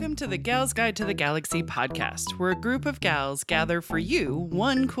Welcome to the Gals Guide to the Galaxy podcast, where a group of gals gather for you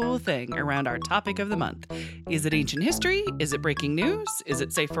one cool thing around our topic of the month. Is it ancient history? Is it breaking news? Is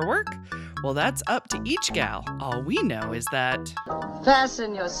it safe for work? Well, that's up to each gal. All we know is that...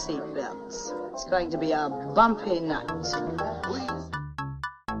 Fasten your seatbelts. It's going to be a bumpy night.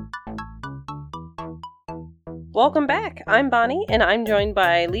 Welcome back. I'm Bonnie, and I'm joined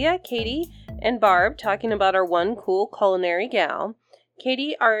by Leah, Katie, and Barb talking about our one cool culinary gal.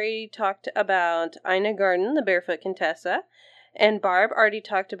 Katie already talked about Ina Garten, the Barefoot Contessa, and Barb already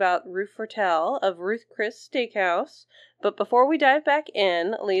talked about Ruth Fortell of Ruth Chris Steakhouse. But before we dive back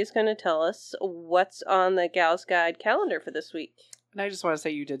in, Leah's going to tell us what's on the Gals Guide calendar for this week. And I just want to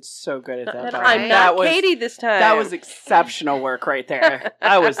say you did so good at that. I'm not Katie this time. That was exceptional work right there.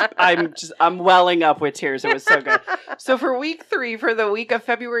 I'm welling up with tears. It was so good. So for week 3, for the week of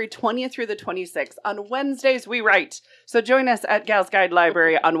February 20th through the 26th, on Wednesdays we write. So join us at Gals Guide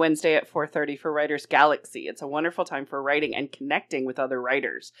Library on Wednesday at 4:30 for Writers Galaxy. It's a wonderful time for writing and connecting with other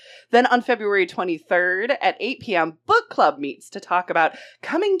writers. Then on February 23rd at 8 p.m., Book Club meets to talk about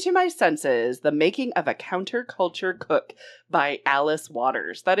Coming to My Senses, the Making of a Counterculture Cook by Alice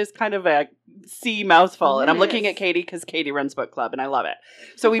Waters. That is kind of a C mouthful. And I'm looking at Katie because Katie runs Book Club and I love it.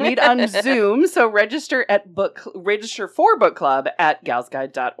 So we meet on Zoom. So register for Book Club at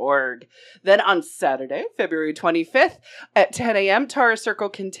galsguide.org. Then on Saturday, February 25th at 10 a.m., Tara Circle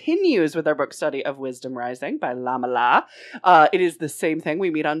continues with our book study of Wisdom Rising by Lama La. It is the same thing.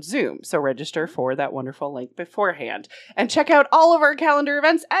 We meet on Zoom. So register for that wonderful link beforehand. And check out all of our calendar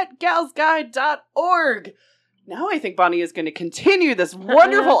events at galsguide.org. Now I think Bonnie is going to continue this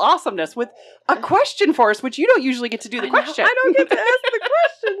wonderful awesomeness with a question for us, which you don't usually get to do the question. I don't get to ask the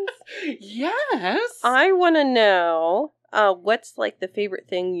questions. Yes. I want to know what's like the favorite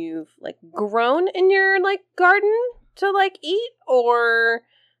thing you've like grown in your like garden to like eat, or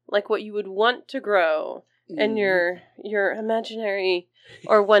like what you would want to grow in your imaginary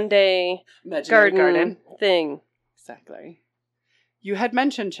or one day garden thing. Exactly. You had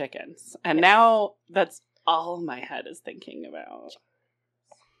mentioned chickens, and now that's all my head is thinking about.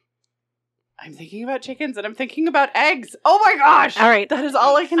 I'm thinking about chickens and I'm thinking about eggs. Oh my gosh! All right, that is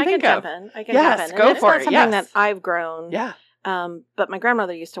all I can think of. I can jump in. Go for it. It's not something that I've grown. Yeah. But my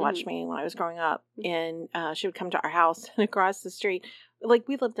grandmother used to watch me when I was growing up, and she would come to our house, and across the street, like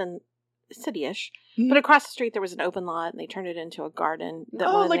we lived in city-ish, but across the street there was an open lot, and they turned it into a garden.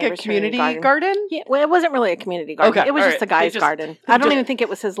 Like a community garden? Yeah, well, it wasn't really a community garden. Okay, it was just a guy's garden. I don't even think it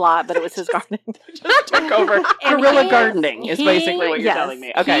was his lot, but it was his garden. Just took over. Guerrilla gardening is basically what you're telling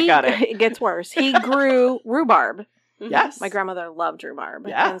me. Okay, got it. It gets worse. He grew rhubarb. Yes. My grandmother loved rhubarb.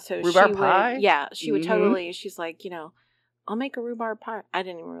 Yeah. And so rhubarb pie? She would totally, she's like, I'll make a rhubarb pie. I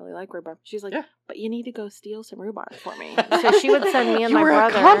didn't even really like rhubarb. She's like, but you need to go steal some rhubarb for me. So she would send me and my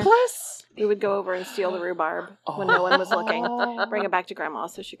brother. Accomplice? We would go over and steal the rhubarb when no one was looking. Bring it back to Grandma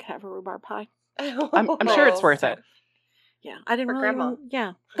so she could have a rhubarb pie. I'm sure it's worth it. Yeah, I didn't really.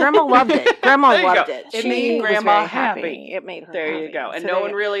 Grandma. Grandma loved it. Grandma loved it. It She made was Grandma very happy. It made her There happy. you go. And So no there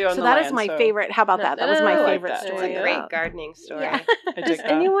one you- really owned So the that land. is my favorite. How about that? That was I my like favorite that. story. It's a great gardening story. Yeah. Does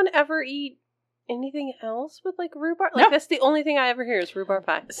anyone ever eat anything else with like rhubarb? Like that's the only thing I ever hear is rhubarb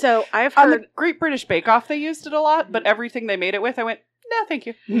pie. So I've On heard. the Great British Bake Off, they used it a lot, but everything they made it with, I went, no, thank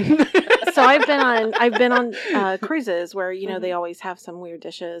you. So I've been on cruises where they always have some weird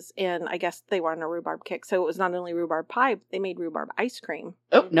dishes, and I guess they were on a rhubarb kick. So it was not only rhubarb pie, but they made rhubarb ice cream.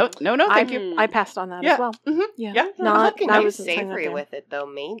 Oh no, thank you. I passed on that as well. Mm-hmm. Yeah, Not I was savory with it though.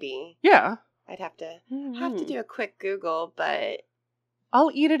 Maybe. Yeah, I'd have to do a quick Google, but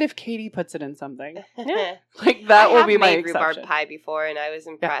I'll eat it if Katie puts it in something. yeah. Like that I will have be my made exception. rhubarb pie before, and I was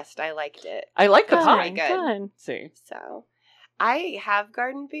impressed. I liked it. I like the Good, pie. Good. See, So, I have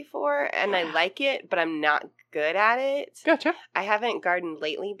gardened before, and I like it, but I'm not good at it. gotcha. I haven't gardened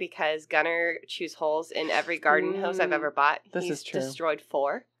lately because Gunnar chews holes in every garden hose I've ever bought. This He's is true. destroyed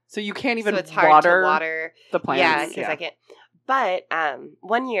 4. So you can't even So it's hard water to water the plants. Yeah, because I can't. But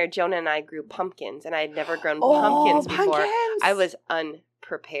one year, Jonah and I grew pumpkins, and I had never grown pumpkins before. Pumpkins! I was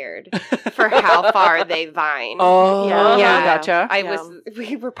unprepared for how far they vine. Oh, Yeah. gotcha.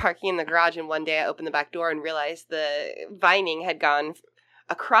 We were parking in the garage, and one day I opened the back door and realized the vining had gone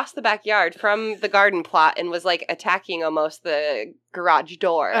across the backyard from the garden plot and was like attacking almost the garage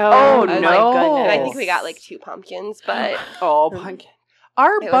door. Oh, my no. goodness. And I think we got like 2 pumpkins, but pumpkin.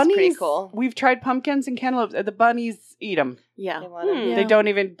 Our It was bunnies, pretty cool. We've tried pumpkins and cantaloupes. The bunnies eat them. Yeah. they wanted Yeah. They don't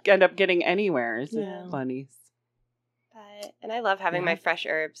even end up getting anywhere. It's Yeah. bunnies. And I love having my fresh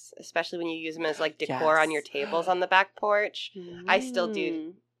herbs, especially when you use them as like decor on your tables on the back porch. I still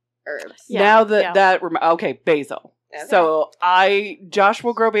do herbs. Yeah. Now that Yeah. okay, basil. Okay. So Josh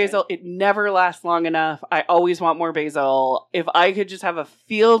will grow basil. It never lasts long enough. I always want more basil. If I could just have a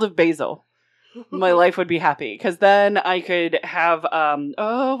field of basil, my life would be happy. Because then I could have,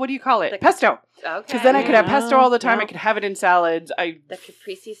 what do you call it? Pesto. Okay. Because then I could have pesto all the time. Yeah. I could have it in salads. The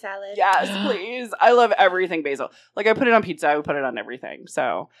caprese salad. Yes, please. I love everything basil. Like, I put it on pizza. I would put it on everything.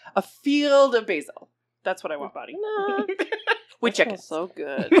 So, a field of basil. That's what I want, buddy. No. With chicken. So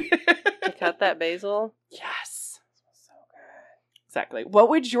good. To cut that basil. Yes. So good. Exactly. What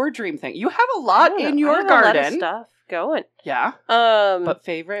would your dream thing? You have a lot in I your have garden. A lot of stuff going. Yeah. But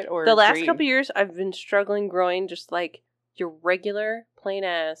favorite or the last dream? couple years, I've been struggling growing just like your regular plain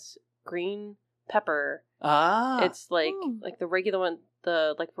ass green pepper. Ah. It's like the regular one,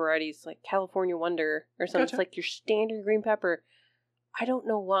 the like varieties like California Wonder or something. Gotcha. It's like your standard green pepper. I don't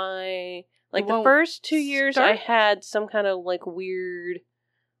know why. Like It the won't first 2 years, I start? had some kind of like weird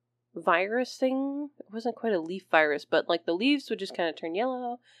virus thing. It wasn't quite a leaf virus, but like the leaves would just kind of turn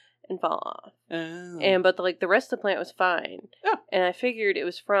yellow and fall off. Oh. And but like the rest of the plant was fine. Oh. And I figured it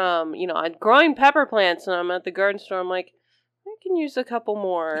was from, I'm growing pepper plants and I'm at the garden store. I'm like, I can use a couple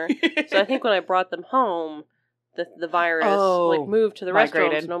more. So I think when I brought them home, the virus like moved to the migrated.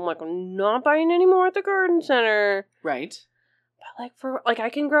 restaurants, and I'm like, I'm not buying any more at the garden center. Right. But like I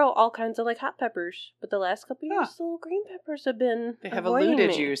can grow all kinds of like hot peppers, but the last couple years, the little green peppers have been They have avoiding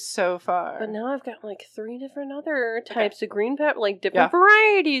eluded me. you so far. But now I've got like 3 different other types of green pepper, like different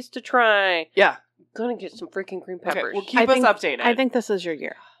varieties to try. Yeah. Gonna get some freaking green Okay, peppers. well, keep us updated. I think this is your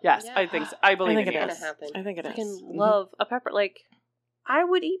year. Yes, Yeah. I think so. I believe think in it you. is. I think it I is. love a pepper. Like, I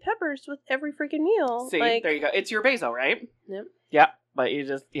would eat peppers with every freaking meal. See, like, there you go. It's your basil, right? Yep. Yeah, but you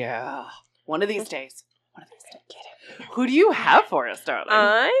just, one of these days. One of these days. Who do you have for us, darling?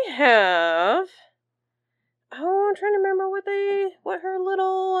 I have. Oh, I'm trying to remember what her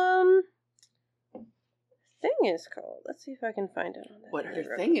little thing is called. Let's see if I can find it. On that What her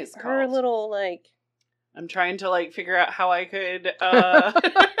real thing quick. is Her called? little like. I'm trying to figure out how I could.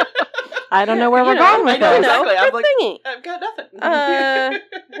 I don't know where we're you going with I know this. exactly. Her I'm like, thingy. I've got nothing.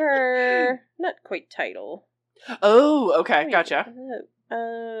 Her not quite title. Oh, okay, Wait, gotcha.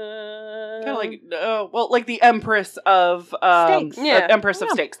 Kind Kind of like the Empress of Steaks. Yeah. Empress of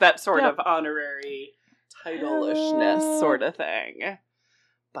Yeah. Steaks, that sort Yeah. of honorary titleishness sort of thing.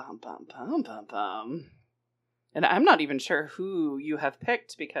 Bum bum bum bum bum. And I'm not even sure who you have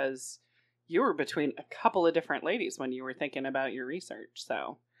picked because you were between a couple of different ladies when you were thinking about your research.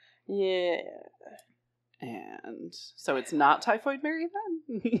 So, yeah. and so it's not Typhoid Mary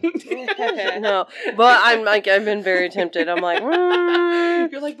then. No, but I've been very tempted. I'm like,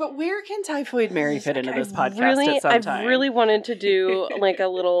 You're like, but where can Typhoid Mary fit into this podcast at some time? I've really wanted to do like a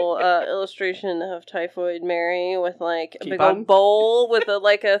little illustration of Typhoid Mary with like a Keep big on. old bowl with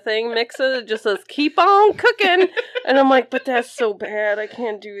a thing mix it. It just says "Keep on cooking," and I'm like, but that's so bad. I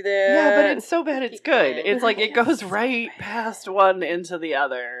can't do that. Yeah, but it's so bad it's good. It's like it goes right past one into the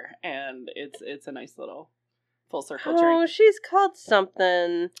other, and it's a nice little full circle Oh, journey. she's called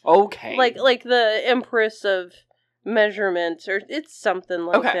something Okay, like the Empress of Measurements, or it's something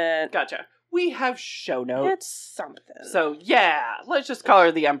like that. Gotcha. We have show notes, It's something. so yeah, let's just call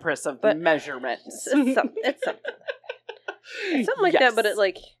her the Empress of But- Measurements. It's something. It's something like that, but it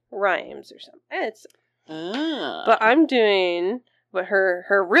like rhymes or something. It's but I'm doing. But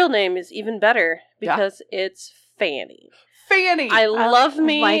her real name is even better Yeah. because it's Fanny. Fanny. I love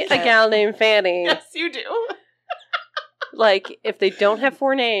me like a it. gal named Fanny. Yes, you do. Like if they don't have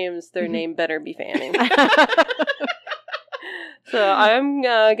 4 names, their name better be Fanny. So I'm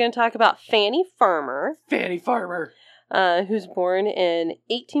going to talk about Fanny Farmer, Fanny Farmer. who's born in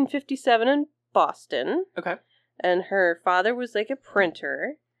 1857 in Boston. Okay. And her father was like a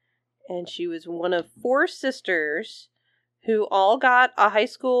printer, and she was one of 4 sisters who all got a high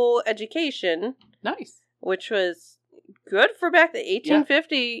school education, Nice. which was good for back in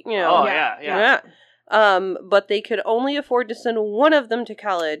 1850, you know. Oh yeah. But they could only afford to send one of them to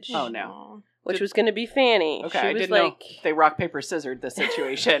college. Oh no. Which was going to be Fanny. Okay, She I was didn't like, know they rock paper scissored the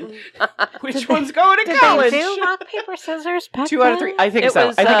situation. Which one's going to Did college? they do rock, paper, scissors back 2 out of 3. then? I think It so.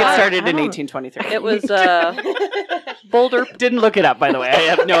 was, I think it I started in don't- 1823. It was Boulder. Didn't look it up, by the way. I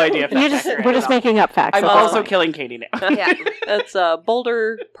have no idea. If that's accurate We're at just all. making up facts. I'm that's also all. killing Katie now. Yeah, that's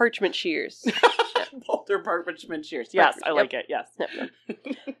Boulder parchment shears. Boulder Parchment Shears. Yes, I like it. Yes.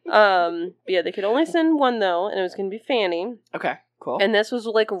 But yeah, they could only send one though, and it was going to be Fanny. Okay. Cool. And this was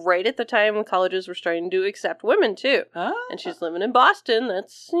like right at the time when colleges were starting to accept women too. Ah. And she's living in Boston.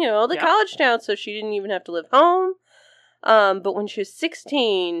 That's, the Yeah. college town, so she didn't even have to live home. But when she was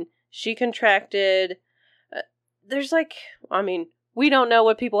 16, she contracted. We don't know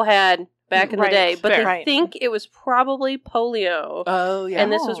what people had back in the Right. day, but Fair. they Right. think it was probably polio. Oh, yeah.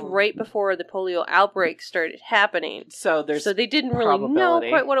 And this was Oh. right before the polio outbreak started happening. So there's So they didn't really know probability.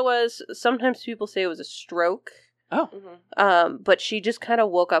 quite what it was. Sometimes people say it was a stroke. Mhm. But she just kind of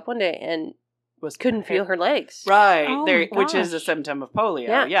woke up one day and was couldn't feel her legs. Right. Oh there, my which is a gosh. symptom of polio.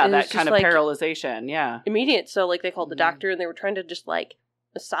 Yeah, Yeah, it was that just kind of like- paralyzation. Yeah. Immediate. So like they called the Mhm. doctor and they were trying to just like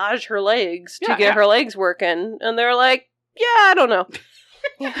massage her legs to Yeah, get yeah. her legs working. And they're like, yeah, I don't know.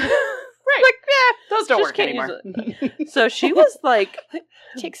 Right. Like, yeah, Those don't just work can't use anymore. So she was like,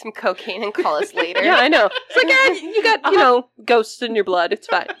 Take some cocaine and call us later. yeah, I know. It's like, you got, you know, ghosts in your blood. It's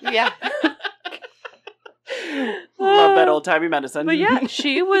fine. Yeah. Love that old timey medicine. But yeah,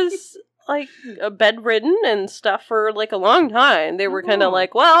 she was like bedridden and stuff for like a long time. They were kind Oh. of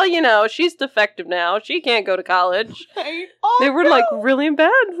like, well, you know, she's defective now. She can't go to college. They were like really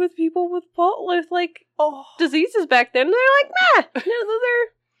bad with people with like diseases back then. They're like, nah, no,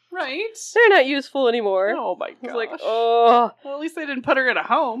 right. they're not useful anymore. Oh my I gosh. was like, oh, Well, at least they didn't put her in a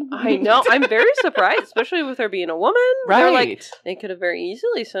home. I know. I'm very surprised, especially with her being a woman. Right. They're like, they could have very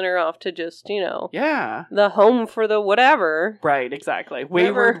easily sent her off to just, you know, Yeah. the home for the whatever. Right, exactly.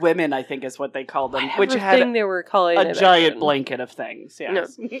 Wayward women, I think, is what they called them, which Whatever had thing they were calling a it back giant then. blanket of things.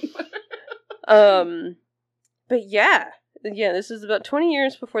 Yes. But yeah, this is about 20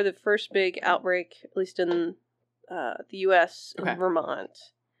 years before the first big outbreak, at least in the U.S. Okay. in Vermont.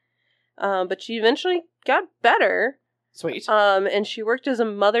 But she eventually got better, Sweet. and she worked as a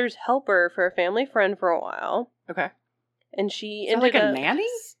mother's helper for a family friend for a while. Okay. And she Is that ended like a up, nanny?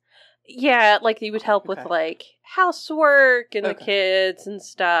 yeah, like they would help with Okay. like housework and the Okay. kids and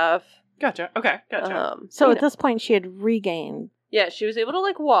stuff. Gotcha. Okay. Gotcha. So you at know. this point, she had regained. Yeah, she was able to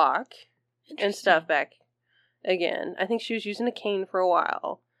like walk and stuff back again. I think she was using a cane for a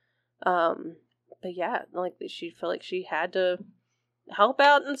while. But yeah, like she felt like she had to help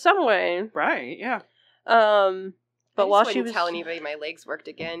out in some way. Right. Yeah. But I while just she wouldn't was tell anybody my legs worked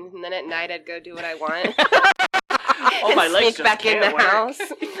again, and then at night I'd go do what I want. Oh, my And legs sneak just back in can't the work. house.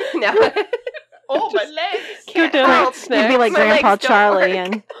 No. Oh, my legs. go Can't down help. with You'd be snacks. like My Grandpa legs don't Charlie work.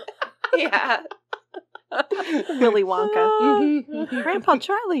 and Yeah. Willy Wonka. Mhm. Grandpa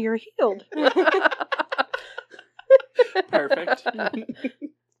Charlie, you're healed. Perfect.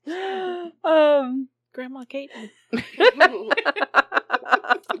 Grandma Kate.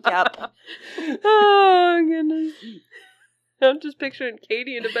 Yep. Oh goodness. I'm just picturing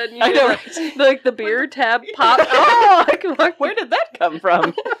Katie in a bed. And I you know, know, like the beer tab popped. Oh, like, Where did that come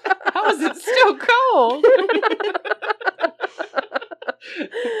from? How is it still cold?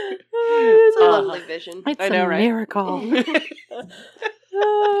 It's a lovely vision. It's I know, a right? miracle.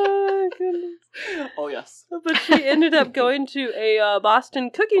 Oh goodness. Oh, yes. But she ended up going to a Boston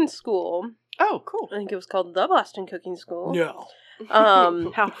cooking school. Oh, cool. I think it was called the Boston Cooking School. No.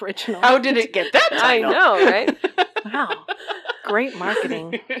 How original. How did it get that I title? know, right? Wow. Great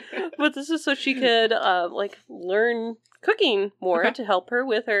marketing. But this is so she could like learn cooking more Okay. to help her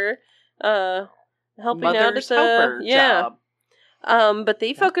with her helping out at Mother's the helper job. But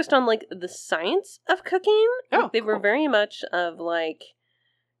they focused on like the science of cooking. Oh, Like, they were cool. very much of like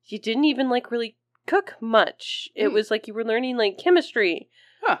you didn't even like really cook much. It Mm. was like you were learning like chemistry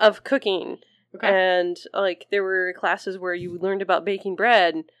Huh. of cooking. Okay. And like there were classes where you learned about baking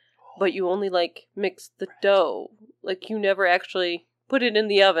bread, but you only like mixed the dough. Like you never actually put it in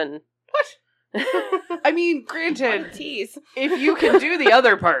the oven. What? I mean, granted, Tease. if you can do the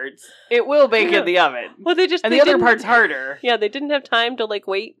other parts, it will bake in the oven. Well, they just And they the other didn't- part's harder. Yeah, they didn't have time to like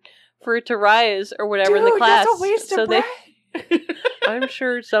wait for it to rise or whatever in the Dude, class. that's a waste so of bread. I'm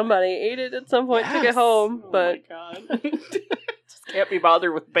sure somebody ate it at some point to get Yes. home, Oh but my God. Just can't be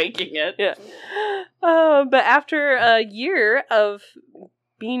bothered with baking it. yeah. But after a year of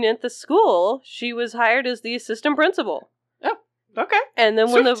being at the school, she was hired as the assistant principal. Okay. And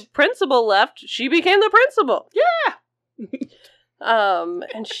then when the Sweet. principal left, she became the principal. Yeah.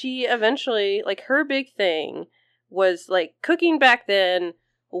 And she eventually, like, her big thing was, like, cooking back then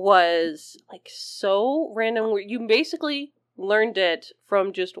was, like, so random. Where you basically learned it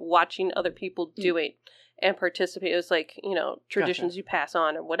from just watching other people do it and participate. It was, like, you know, traditions you pass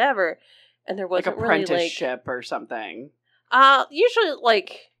on or whatever. And there Like wasn't really, like... apprenticeship or something. Usually,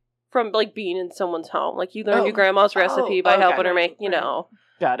 like, from, like, being in someone's home. Like, you learn Oh. your grandma's recipe by okay. helping her make, you Right. know,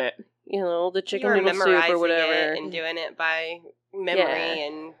 Got it. the chicken You're noodle soup memorizing or whatever. it and doing it by memory, Yeah.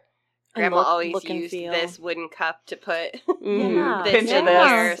 and Grandma always look and used feel. this wooden cup to put Mhm. Yeah. this Pinch in of this.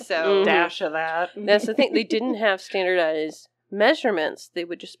 here. So Mhm. Dash of that. That's the thing. They didn't have standardized measurements. They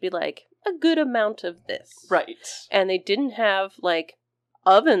would just be like, a good amount of this. Right. And they didn't have, like,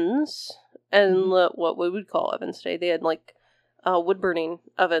 ovens and Mhm. what we would call ovens today. They had, like, wood-burning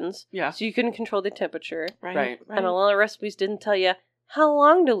ovens. Yeah. So you couldn't control the temperature. Right. And a lot of recipes didn't tell you how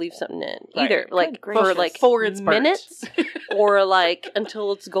long to leave something in either. Right. Like, Good for gracious. like Before it's burnt. minutes or like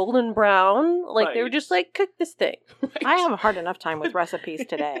until it's golden brown. Like, they were Right. just like, cook this thing. I have a hard enough time with recipes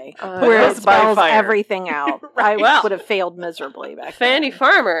today. Uh, Where it It's by spells fire. everything out. I Well, would have failed miserably back Fanny then.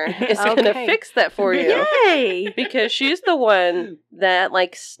 Farmer is going to Okay. fix that for you. Yay! Because she's the one that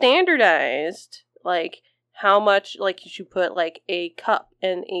like standardized like how much like you should put like a cup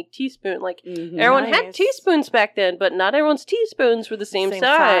and a teaspoon. Like Mhm. everyone had Nice. teaspoons back then, but not everyone's teaspoons were the same Same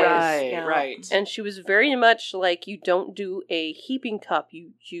size. size. Right, Yeah. right. And she was very much like, you don't do a heaping cup. You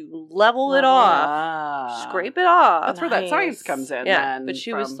level it Level it off, Ah. scrape it off. That's where that Nice. science comes in. Yeah, then but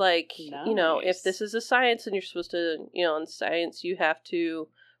she was from- like, you know, if Nice. this is a science and you're supposed to, you know, in science you have to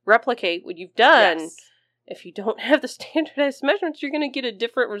replicate what you've done. Yes. If you don't have the standardized measurements, you're going to get a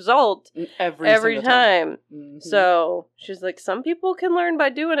different result every every single time. Mhm. So she's like, some people can learn by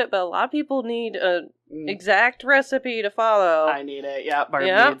doing it, but a lot of people need a Mm. exact recipe to follow. I need it. Yeah, Barb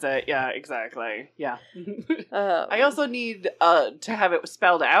Yeah. needs it. Yeah, exactly. Yeah. I I also need to have it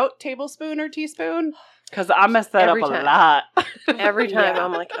spelled out, tablespoon or teaspoon, because I mess that Every up a time. lot. every time Yeah.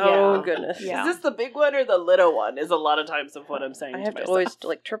 I'm like, oh Yeah. goodness. Yeah. Is this the big one or the little one? Is a lot of times of what I'm saying. I have to myself. always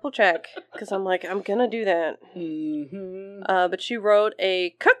like triple check because I'm like, I'm gonna do that. Mhm. But she wrote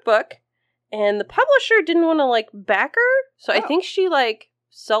a cookbook, and the publisher didn't want to like back her, so I Oh. think she like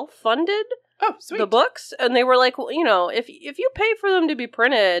self-funded Oh, sweet. the books, and they were like, well, you know, if you pay for them to be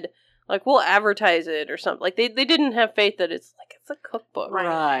printed, like we'll advertise it or something. Like they didn't have faith that it's a cookbook.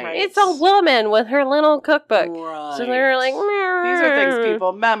 Right. It's a woman with her little cookbook. Right. So they were like, these are things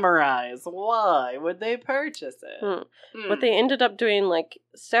people memorize. Why would they purchase it? But they ended up doing like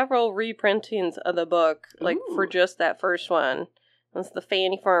several reprintings of the book, like for Ooh. just that first one. That's the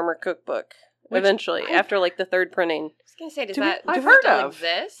Fanny Farmer cookbook. Which Eventually, I've- after like the third printing. I was gonna say, does Do we- that I've still heard of.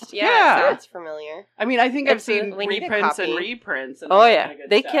 exist? Yeah. Yeah, it sounds familiar. I mean, I think I've It's a- seen we need a reprints and copy. reprints. And Oh all that yeah, kinda good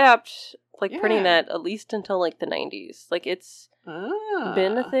they stuff. kept like printing Yeah. that at least until like the 90s. Like it's Ah.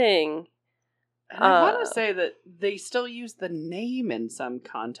 been a thing. And I want Uh, to say that they still use the name in some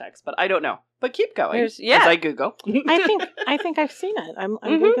context, but I don't know. But keep going. There's- yeah. As I Google. I think I've seen it. I'm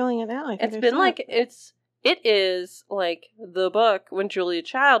Mhm. Googling it now. I think It's I've been seen like it. it is like the book when Julia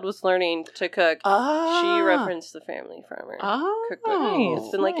Child was learning to cook. She referenced the Family Farmer cookbook. It's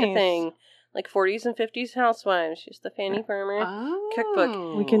been like a nice. thing. Like 40s and 50s housewives. She's the Fanny Farmer.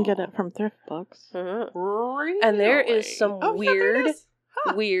 cookbook. We can get it from thrift books. Mhm. Really? And there is some Oh, yeah, there it weird, is.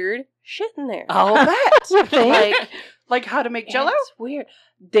 Huh. weird shit in there. I'll bet. Like, like how to make Jello? it's weird.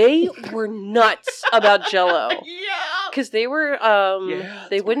 They were nuts about Jello Yeah. because they were Yeah,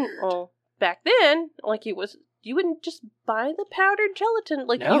 they it's wouldn't weird. well back then like you wouldn't just buy the powdered gelatin,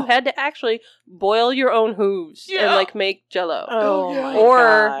 like No. you had to actually boil your own hooves and Yeah. like make Jello. Oh yeah. my Or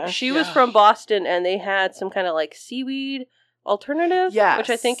gosh. she was Yeah. from Boston and they had some kind of like seaweed alternative, which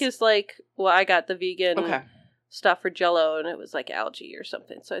I think Yes. is like, well, I got the vegan Okay. stuff for Jello and it was like algae or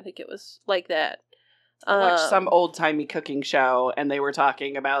something, so I think it was like that. I watched some old timey cooking show, and they were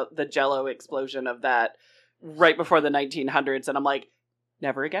talking about the Jello explosion of that right before the 1900s, and I'm like,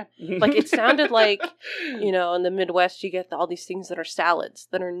 never again. Like it sounded like, you know, in the Midwest you get all these things that are salads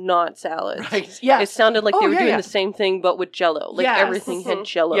that are not salads. right? Yeah, It sounded like Oh, they were yeah, doing yeah. the same thing but with Jello. Like Yes. everything had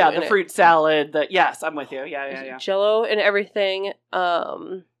Jello. yeah, in the it. fruit salad. Yes, I'm with you. Yeah. Jello and everything.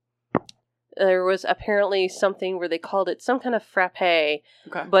 There was apparently something where they called it some kind of frappe, Okay.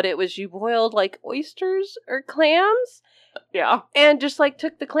 but it was you boiled like oysters or clams Yeah. and just like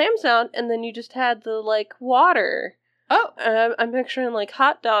took the clams out and then you just had the like water. Oh. I'm picturing like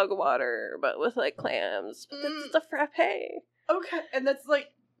hot dog water, but with like clams. But Mm. it's a frappe. Okay, and that's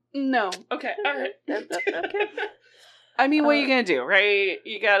like no. Okay, all right. Okay. I mean, what are you gonna do, right?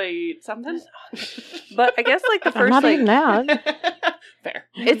 You gotta eat something. But I guess like the I'm first not like eating that. Fair.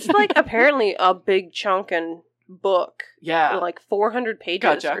 it's like apparently a big chunkin' book, Yeah. like 400 pages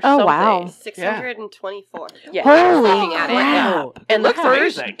Gotcha. or Oh, something. wow. 624. Yeah. Holy Looking at it. crap. And the looks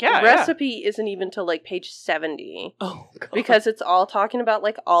first amazing. Yeah, recipe isn't even till like page 70 Oh, God. because it's all talking about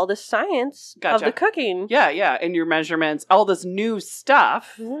like all the science of Gotcha. the cooking. yeah, and your measurements, all this new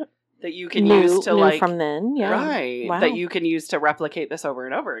stuff that you can use to new like from then. Yeah. right Wow. that you can use to replicate this over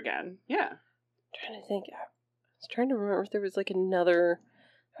and over again. Yeah. Trying to think. I was trying to remember if there was like another.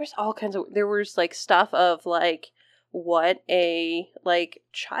 There's all kinds of. There was like stuff of like what a like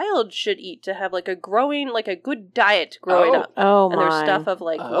child should eat to have like a growing like a good diet growing Oh. up. Oh And my. there's stuff of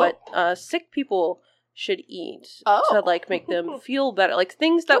like Oh. what sick people should eat Oh. to like make them feel better, like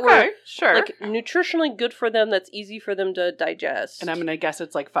things that Okay, were sure. like nutritionally good for them, that's easy for them to digest. And I'm gonna guess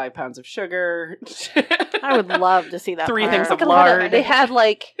it's like 5 pounds of sugar. I would love to see that. 3 part. things of Like a lot lard. they had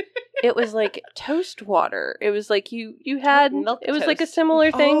like it was like toast water. It was like you had Milk it was like a toast.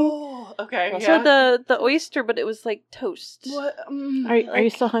 similar thing. Oh, okay. Also Yeah. the oyster, but it was like toast. What? Are you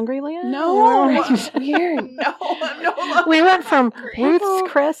still hungry, Leah? No. It's weird. No, I'm no longer We went from hungry.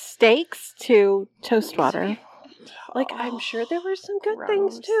 Ruth's Chris steaks to toast water. Like I'm sure there were some good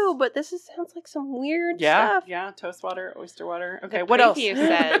things Gross. too, but sounds like some weird Yeah, stuff. yeah. Toast water, oyster water. Okay, The what else? preview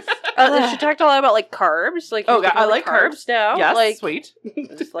says She talked a lot about like carbs. Like Oh, you can I have, like carbs. now. Yes, like sweet.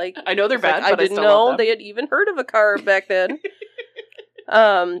 it's like I know they're it's like, bad, I but I didn't still know love them. they had even heard of a carb back then.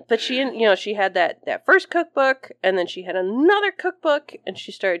 But she had that first cookbook, and then she had another cookbook, and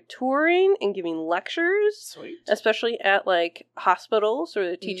she started touring and giving lectures, Sweet. especially at like hospitals where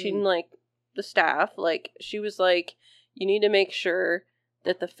they're Mm. teaching like the staff. Like she was like, you need to make sure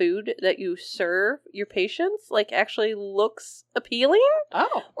that the food that you serve your patients like actually looks appealing,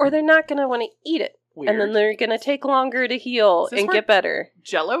 Oh, or they're not going to want to eat it. weird. And then they're going to take longer to heal Is this and where- get better.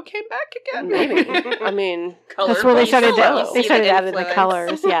 Jello came back again. Maybe. I mean, That's where they started. Jello. They started See the adding the influence.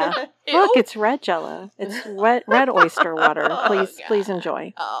 colors. Yeah. Ew. Look, it's red Jello. It's red oyster water. Please, God. please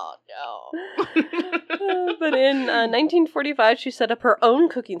enjoy. Oh no. but in 1945, she set up her own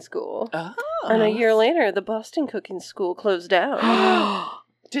cooking school. Oh. And a year later, the Boston Cooking School closed down.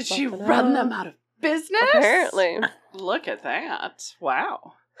 Did she Buffalo. run them out of business? Apparently. Look at that.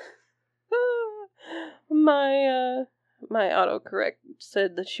 Wow. My autocorrect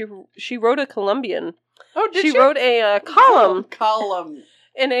said that she wrote a Columbian. Oh, did She wrote a column Column.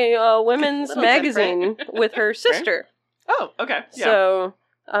 in a women's Little magazine with her sister. Oh, okay. Yeah.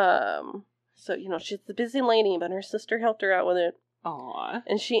 So, she's the busy lady, but her sister helped her out with it. Aw.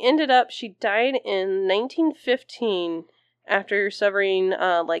 And she died in 1915 after suffering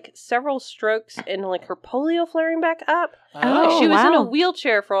several strokes and like her polio flaring back up. Oh, She was in a wow.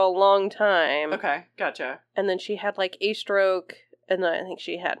 wheelchair for a long time. Okay, gotcha. And then she had like a stroke, and then I think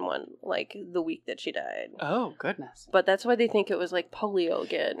she had one like the week that she died. Oh, goodness. But that's why they think it was like polio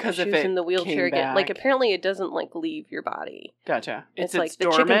again. 'Cause She if was it in the wheelchair came again. Like back- apparently it doesn't like leave your body. Gotcha. It's It's like the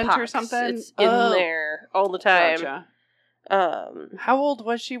dormant chicken pox or something? It's in Oh, there all the time. Gotcha. Um, How old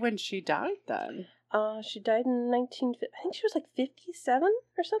was she when she died then? she died in I think she was like 57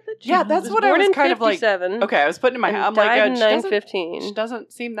 or something. She Yeah, that's what I born was in kind of like- 57 Okay, I was putting in my and head. I'm like, died in she doesn't, 915. she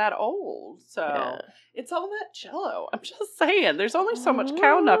doesn't seem that old. So Yeah. it's all that Jello. I'm just saying, there's only so much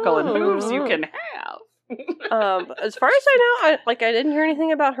cow knuckle and hooves you can have. As far as I know, I didn't hear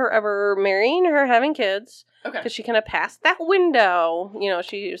anything about her ever marrying or having kids, Okay. because she kind of passed that window. You know,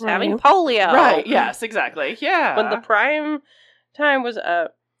 she was having Right. polio. Right. Yes. Exactly. Yeah. When the prime time was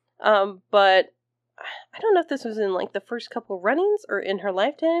up. But I don't know if this was in like the first couple runnings or in her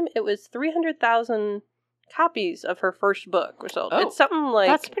lifetime. It was 300,000 copies of her first book or so. Oh. It's something like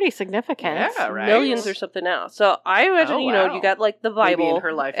That's pretty significant. Yeah, right. millions or something now. So I imagine, Oh, you know, wow. you got like the Maybe Bible in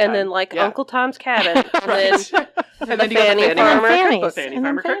her lifetime. and then like Yeah. Uncle Tom's Cabin and then Right. And then you got Fanny the Fanny Farmer Fannies. cookbook. Fanny And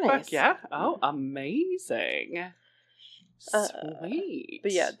then Farmer cookbook. Fannies. Yeah. Oh, amazing. Uh, Sweet.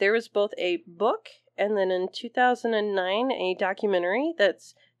 But yeah, there was both a book and then in 2009 a documentary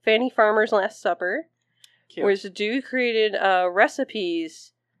that's Fanny Farmer's Last Supper, Cute. where Zedu created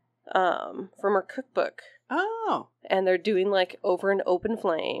recipes from her cookbook, Oh. and they're doing like over an open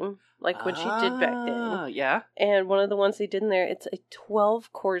flame, like what she did back then. Ah, yeah. And one of the ones they did in there, it's a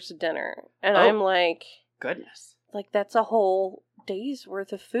 12-course dinner, and Oh. I'm like Goodness. that's a whole day's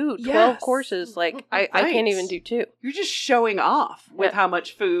worth of food. 12 Yes. courses, like I Right. can't even do 2. You're just showing off with Yeah. how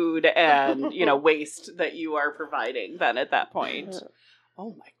much food and, waste that you are providing then at that point.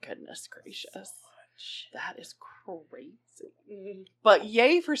 Oh my goodness gracious. That is crazy. But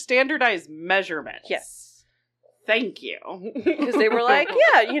yay for standardized measurements. Yes. Thank you. Because they were like,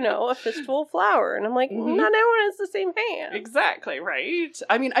 yeah, a fistful of flour. And I'm like, Mhm. not everyone has the same hand. Exactly, right?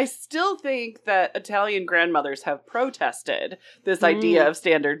 I mean, I still think that Italian grandmothers have protested this idea of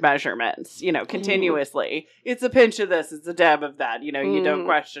standard measurements, continuously. It's a pinch of this, it's a dab of that, you don't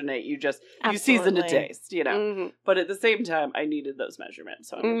question it, you just, you season to Absolutely. taste, Mhm. But at the same time, I needed those measurements,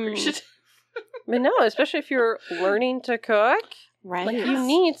 so I'm appreciative. But no, especially if you're learning to cook, Right. like you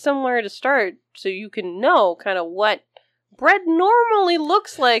need somewhere to start so you can know kind of what bread normally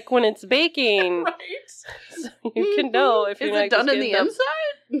looks like when it's baking. Right? So you can know if Is you're it not done just in the getting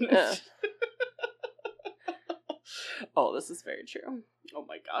inside? Yeah. Oh, this is very true. Oh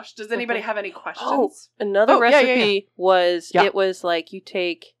my gosh. Does anybody have any questions? Oh, another Oh, yeah, yeah, recipe was Yeah. it was like you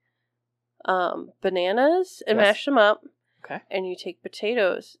take bananas and Yes. mash them up. Okay. And you take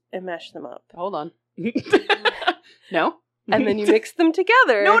potatoes and mash them up. Hold on. No? and then you mix them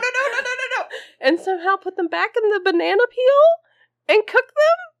together. No. And somehow put them back in the banana peel and cook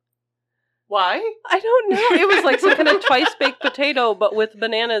them? Why? I don't know. It was like some kind of twice-baked potato, but with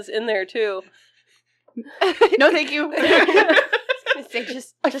bananas in there, too. No, thank you. Say,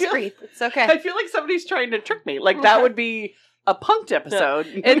 just feel- breathe. It's okay. I feel like somebody's trying to trick me. Like, that would be a punked episode.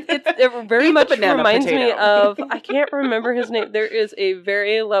 It very Eat the much banana reminds me potato. of, I can't remember his name. There is a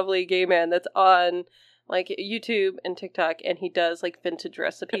very lovely gay man that's on like YouTube and TikTok, and he does like vintage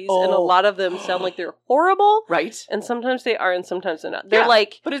recipes, and a Oh. lot of them sound like they're horrible, Right. and sometimes they are, and sometimes they're not. They're Yeah.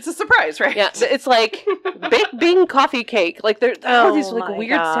 like, But it's a surprise, right? yeah, it's like baked bean coffee cake. Like there's all Oh these like my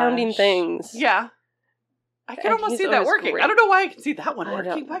weird sounding gosh. things. Yeah. I can And almost he's see that always working. great. I don't know why I can see that one I don't-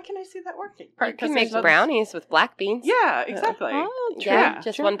 working. Why can I see that working? You can make brownies with black beans. Yeah, exactly. Oh, true. Yeah,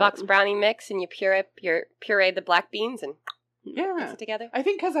 just true. 1 box brownie mix, and you puree the black beans and mix Yeah. it together. I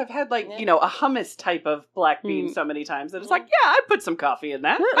think because I've had like, Yeah. you know, a hummus type of black bean so many times that it's like, Mm. yeah, I'd put some coffee in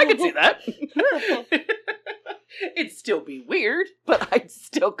that. I could see that. It'd still be weird, but I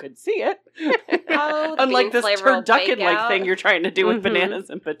still could see it. Oh, the Unlike bean this flavor will turducken bake like out. thing you're trying to do with Mhm. bananas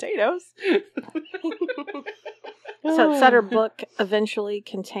and potatoes. So Sutter book eventually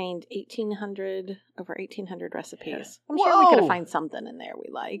contained over 1,800 recipes. I'm sure we could Whoa. have find something in there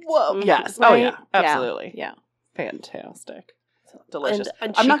we liked. Whoa. Yes. Oh, Right? yeah. Absolutely. Yeah. Fantastic. Delicious.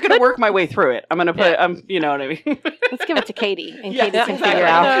 And I'm she not going to could- work my way through it. I'm going to put, you know what I mean? Let's give it to Katie, and Yeah, Katie can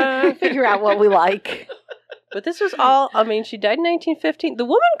exactly. figure out what we like. But this was all, I mean, she died in 1915. The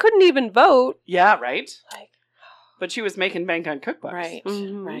woman couldn't even vote. Yeah, right? Like, But she was making bank on cookbooks. Right,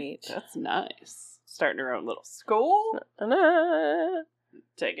 Mhm. right. That's nice. Starting her own little school.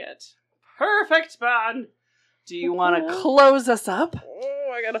 Take it. Perfect, Bon. Do you want to close us up?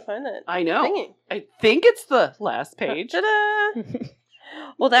 Oh, I gotta find it. I know. Dang I think it's the last page. Ta-da!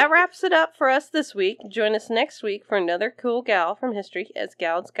 Well, that wraps it up for us this week. Join us next week for another cool gal from history as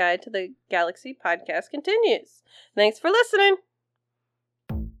Gal's Guide to the Galaxy podcast continues. Thanks for listening.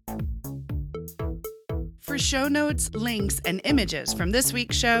 For show notes, links, and images from this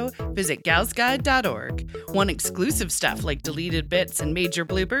week's show, visit galsguide.org. Want exclusive stuff like deleted bits and major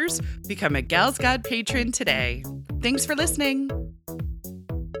bloopers? Become a Gals Guide patron today. Thanks for listening.